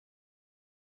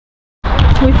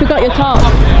We forgot your top.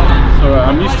 Alright,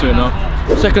 I'm used to it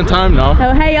now. Second time now.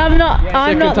 Oh hey, I'm not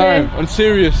I'm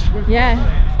serious. Yeah.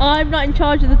 I'm not in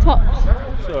charge of the tops.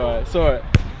 It's alright, it's alright.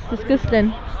 Disgusting.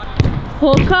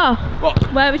 Hawker,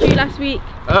 what? Where was you last week?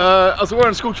 I was away on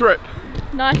a school trip.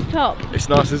 Nice top. It's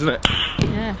nice, isn't it?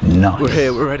 Yeah. Nice. We're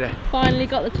here, we're ready. Finally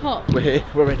got the top. We're here,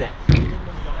 we're ready.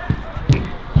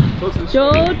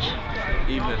 George,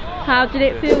 evening. How did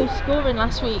it feel scoring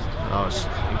last week? Oh, it's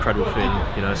an incredible feeling.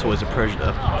 You know, it's always a pleasure.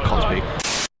 I can't speak.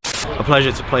 A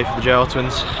pleasure to play for the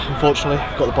JRtwins. Unfortunately,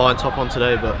 got the Bayern top on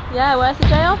today, but yeah, where's the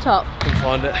JR top? Couldn't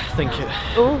find it. I think it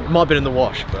might have been in the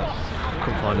wash, but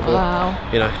couldn't find it. But, wow.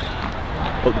 You know,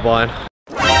 up the Bayern.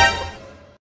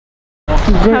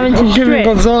 I'm giving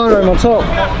Gonzalo my top.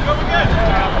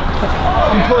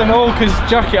 I'm putting Orca's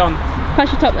jacket on.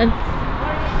 Pass your top then.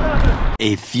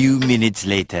 A few minutes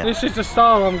later. This is the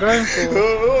style I'm going for.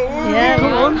 Yeah,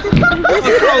 come on. I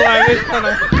can't like this, can I?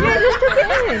 Yeah,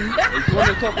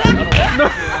 just tuck it in.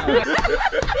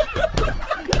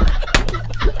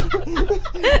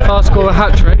 If I score a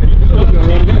hat trick,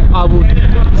 I will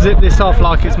zip this off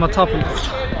like it's my top.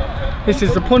 This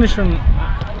is the punishment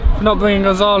for not bringing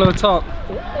Gonzalo a top.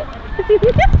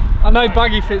 I know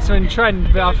baggy fits are in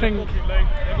trend, but I think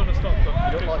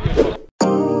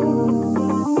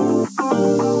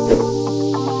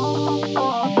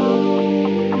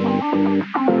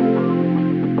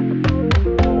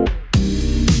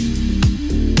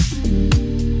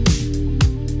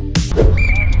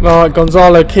right,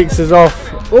 Gonzalo kicks us off.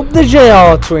 Up the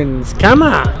JRtwins, come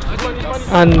on!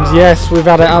 And yes, we've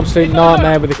had an absolute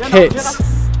nightmare with the kits.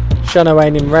 Shano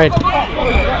ain't in red.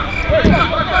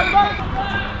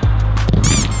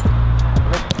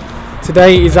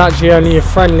 Today is actually only a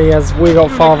friendly as we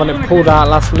got 5 and it pulled out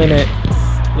last minute.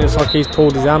 Looks like he's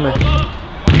pulled his hammer.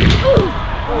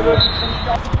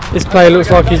 This player looks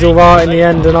like he's alright in the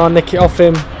end and I nick it off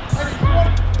him.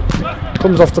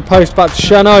 Comes off the post back to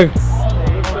Shano.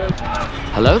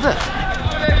 Hello there.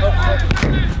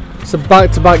 So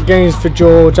back-to-back games for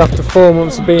George after 4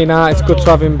 months of being out. It's good to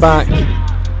have him back.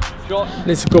 And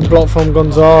it's a good block from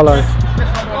Gonzalo.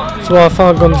 So I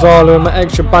found Gonzalo in my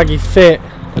extra baggy fit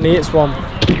and he hits one.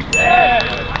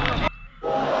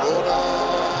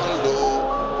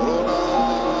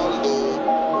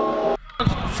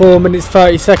 Four minutes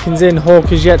 30 seconds in,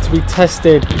 Hawk is yet to be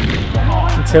tested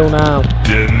until now.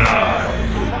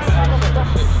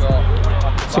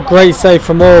 It's a great save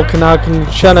from Hawk and now can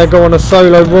Shano go on a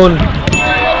solo run.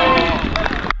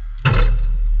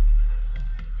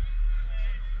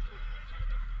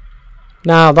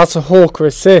 Now that's a Hawker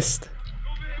assist.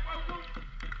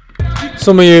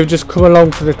 Some of you have just come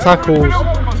along for the tackles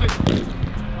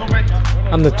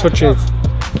and the touches.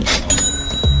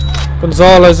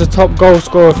 Gonzalo's the top goal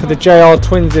scorer for the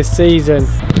JRtwins this season.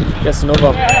 Gets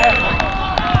another.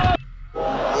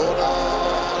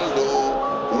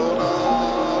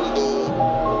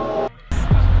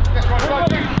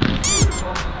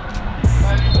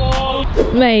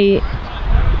 Mate.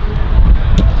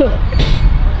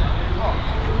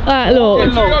 That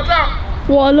look.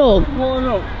 What a look.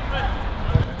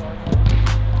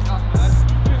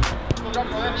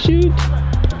 Shoot.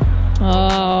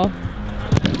 Oh.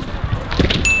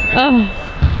 Oh.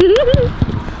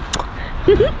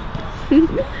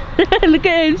 Look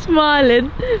at him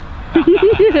smiling.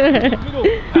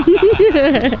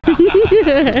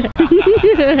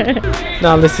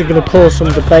 Now this is going to cause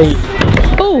some debate.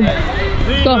 Oh.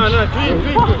 Gosh.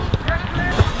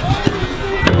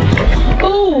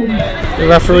 Oh. The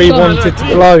referee wanted to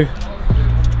blow.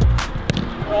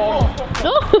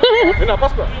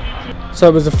 So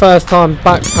it was the first time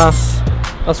back pass.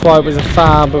 That's why it was a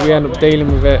foul, but we ended up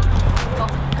dealing with it.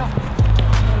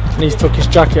 And he's took his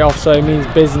jacket off, so it means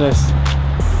business.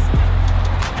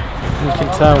 And you can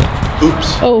tell.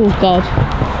 Oops. Oh God.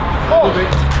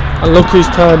 And look who's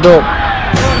turned up.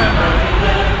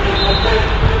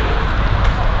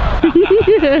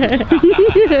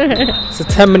 So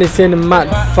 10 minutes in and Matt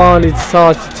finally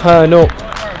decides to turn up.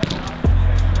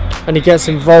 And he gets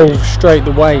involved straight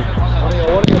away. 3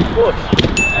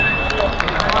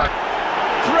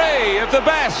 of the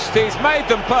best, he's made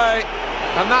them pay,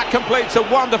 and that completes a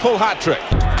wonderful hat-trick.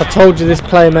 I told you this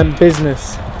player meant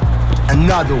business.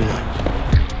 Another one.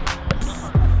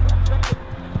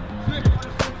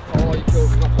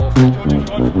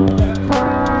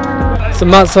 So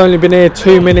Matt's only been here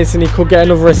 2 minutes and he could get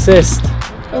another assist.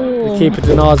 The keeper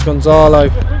denies Gonzalo.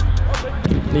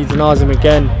 And he denies him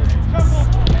again.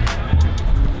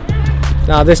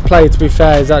 Now this player, to be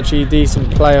fair, is actually a decent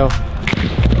player.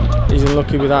 He's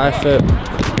unlucky with that effort.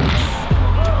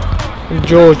 And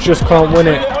George just can't win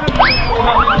it.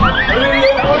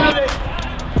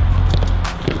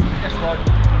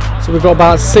 So we've got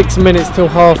about 6 minutes till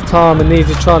half time, and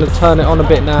these are trying to turn it on a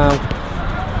bit now.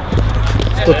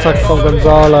 It's good tackle from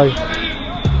Gonzalo.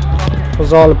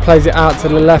 Gonzalo plays it out to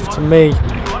the left to me.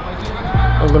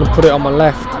 I'm going to put it on my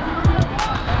left.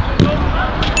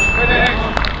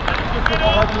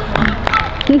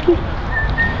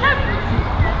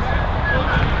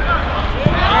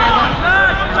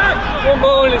 One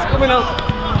more, it's coming up.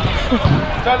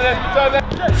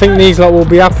 I think these lot will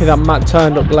be happy that Matt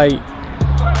turned up late.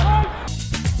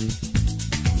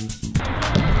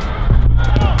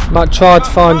 Matt tried to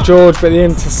find George, but the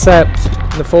intercept,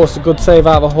 and they forced a good save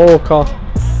out of a Hawker.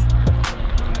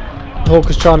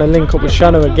 Hawker's trying to link up with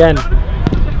Shano again.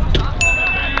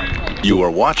 You are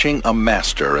watching a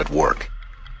master at work.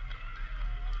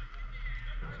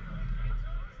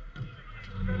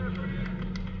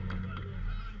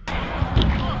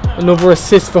 Another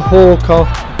assist for Hawker,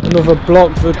 another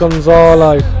block for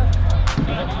Gonzalo.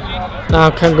 Now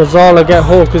can Gonzalo get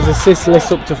Hawker's assist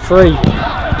list up to 3?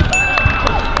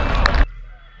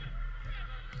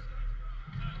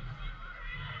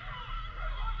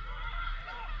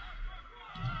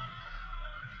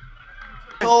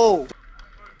 Oh.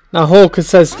 Now Hawker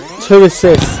says 2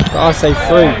 assists, but I say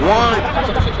 3. 1.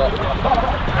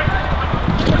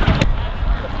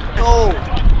 Oh.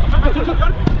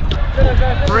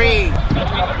 3.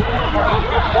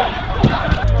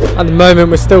 At the moment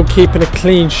we're still keeping a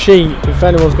clean sheet. If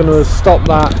anyone's going to stop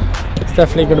that, it's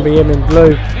definitely going to be him in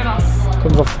blue.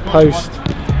 Comes off the post.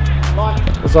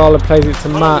 Gonzalo plays it to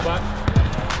Matt.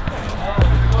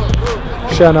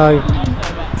 Shano.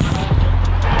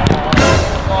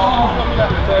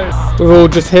 We're all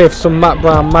just here for some Matt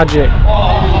Brown magic.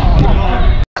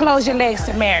 Close your legs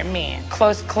to married men.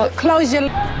 Close your...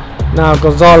 Now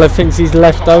Gonzalo thinks he's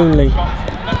left only.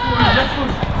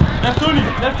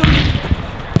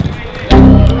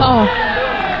 Oh.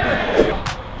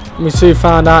 Musu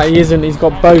found out he isn't, he's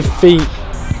got both feet.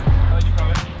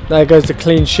 There goes the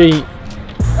clean sheet.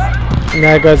 And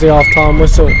there goes the half-time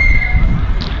whistle.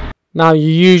 Now you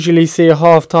usually see a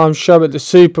half-time show at the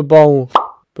Super Bowl,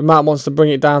 but Matt wants to bring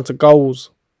it down to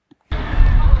goals.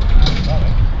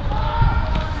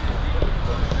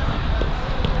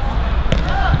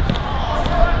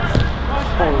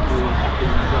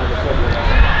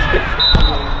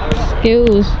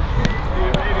 Skills.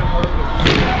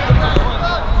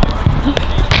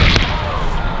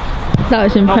 That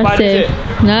was impressive.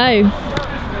 No.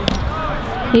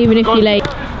 Even if you're late.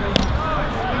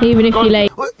 Even if you're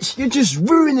late. You're just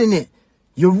ruining it.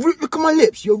 Look at my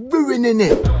lips. You're ruining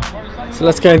it. So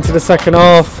let's get into the second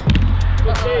half.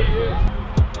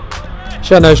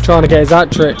 Shano's trying to get his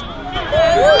hat-trick.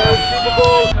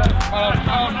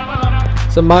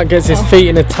 So Matt gets his feet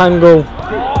in a tangle.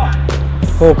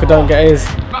 Hawker don't get his.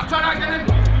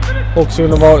 Hawker's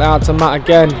going to roll it out to Matt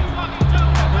again.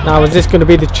 Now is this going to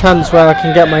be the chance where I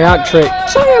can get my hat-trick?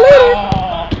 See you later.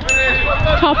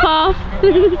 Top off.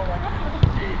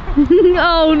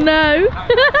 Oh no.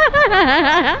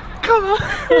 Come on.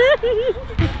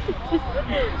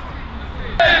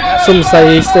 Some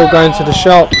say he's still going to the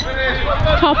shop.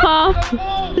 Top off.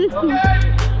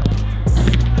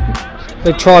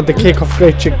 They tried the kick-off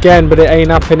glitch again, but it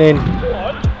ain't happening.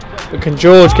 But can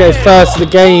George get his first of the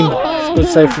game? It's a good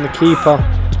save from the keeper.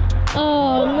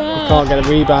 Oh no. He can't get a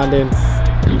rebound in.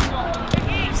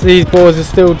 So these boys are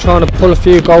still trying to pull a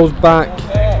few goals back.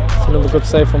 It's another good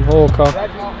save from Hawker.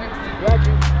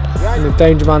 And the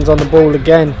danger man's on the ball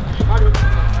again.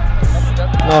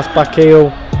 Nice back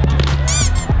heel.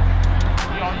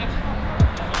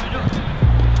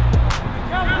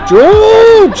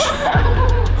 George!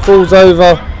 Falls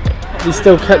over. He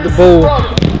still kept the ball.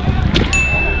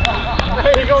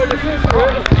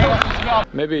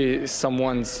 Maybe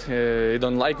someone's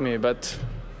don't like me, but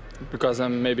because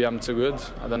maybe I'm too good.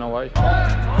 I don't know why.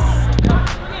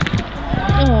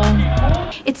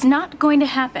 Oh. It's not going to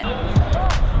happen.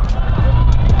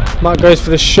 Matt goes for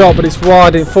the shot, but it's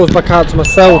wide and it falls back out to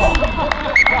myself.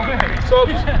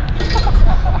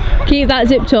 Keep that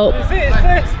zipped up.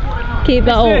 Keep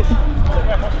that up.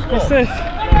 What's this?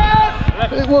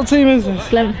 What team is this?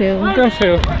 Glenfield.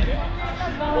 Glenfield.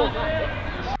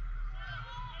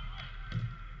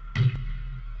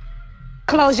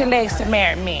 Close your legs to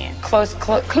married men. Close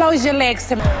your legs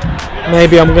to...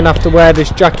 Maybe I'm going to have to wear this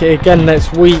jacket again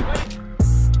next week.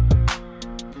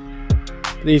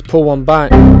 These pull one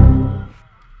back.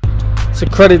 So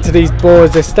credit to these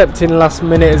boys, they stepped in last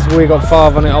minute as we got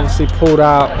 5 on it, obviously pulled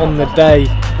out on the day.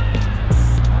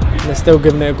 And they're still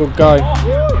giving it a good go.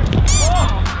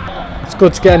 It's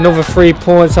good to get another 3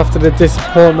 points after the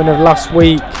disappointment of last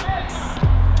week.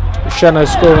 But Shano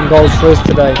scoring goals for us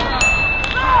today.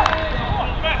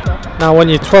 Now when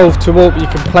you're 12-2 up, you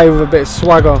can play with a bit of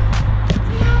swagger.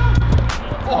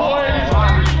 Oh.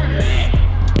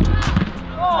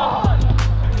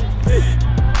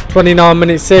 29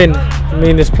 minutes in, me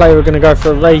and this player are going to go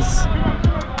for a race.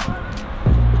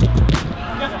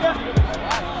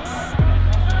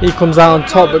 He comes out on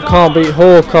top but can't beat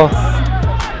Hawker.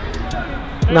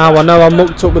 Now I know I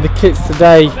mucked up with the kits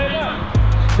today,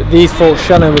 but these thought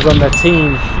Shannon was on their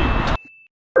team.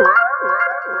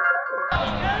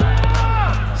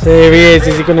 So here he is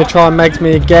he going to try and megs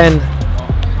me again?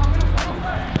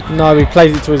 No, he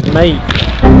plays it to his mate.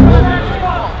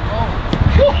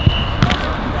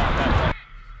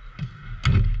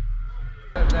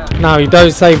 Now you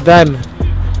don't save them,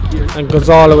 and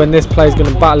Gonzalo in this play is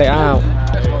going to battle it out.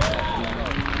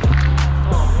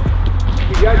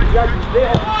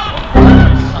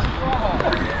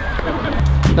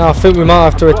 Now I think we might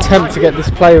have to attempt to get this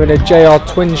player in a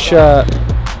JRtwins shirt.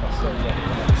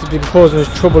 This has been causing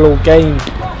us trouble all game.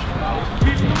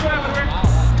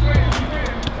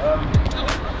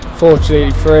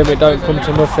 Fortunately for him, it don't come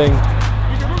to nothing.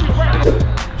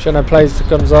 Shano plays to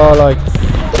Gonzalo.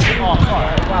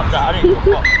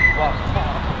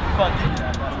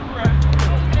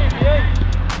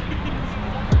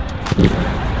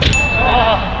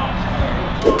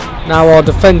 Now our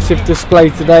defensive display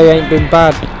today ain't been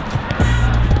bad.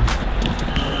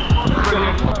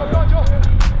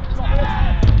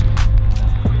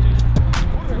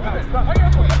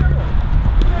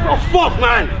 Oh fuck,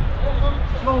 man!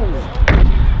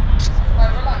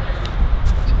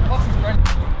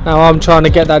 Now I'm trying to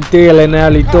get that deal in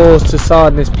early doors to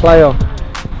sign this player.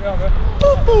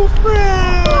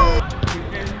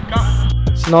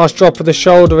 It's a nice drop of the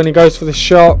shoulder and he goes for the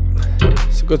shot.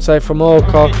 It's a good save from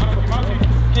Orca,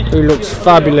 who looks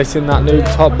fabulous in that new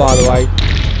top, by the way.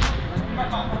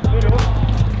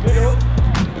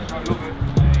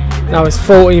 Now it's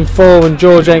 14-4 and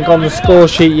George ain't got on the score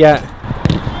sheet yet.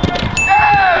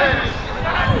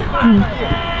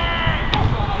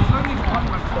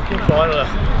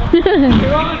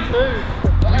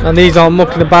 And these aren't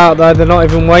mucking about though, they're not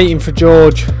even waiting for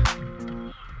George.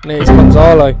 And it's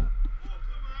Gonzalo.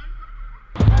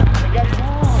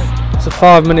 So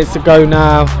 5 minutes to go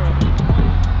now.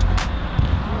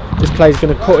 This play's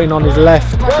going to cut in on his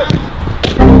left.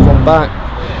 Goes on back.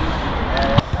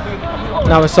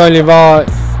 Now it's only right.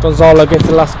 Gonzalo gets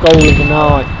the last goal of the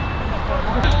night.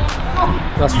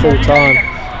 That's full time.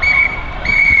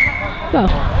 Well.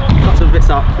 Cancel bits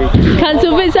out.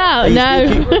 Cancel bits out? No.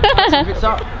 Cancel bits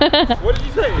out. What did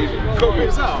you say? Cut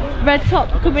bits out? Red top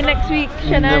coming next week,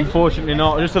 Shano. Unfortunately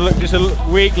not. Just a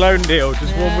week loan deal.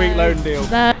 Just 1 week loan deal.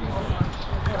 No.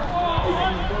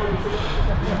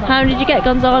 How many did you get,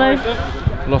 Gonzalo?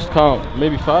 Lost count.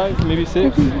 Maybe 5, maybe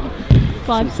 6.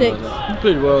 5, 6.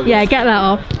 Pretty well. Yeah, get that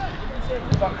off.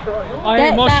 I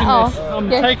ain't washing this. I'm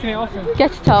taking it off him.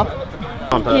 Get it off.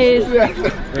 Here's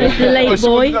the late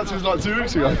boy. That was like 2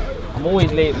 weeks ago. I'm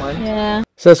always late, man. Yeah.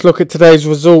 So let's look at today's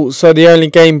results. So the only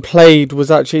game played was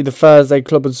actually the Thursday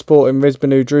Club and Sport in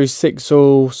Risbon, who drew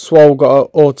 6-all. Swole got an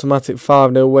automatic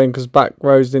 5-0 win because back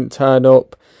rows didn't turn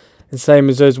up. And same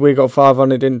as us, we got 5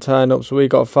 on, it didn't turn up, so we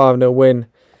got a 5-0 win.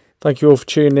 Thank you all for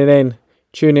tuning in.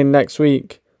 Tune in next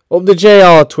week. Up the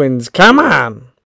JRtwins, come on!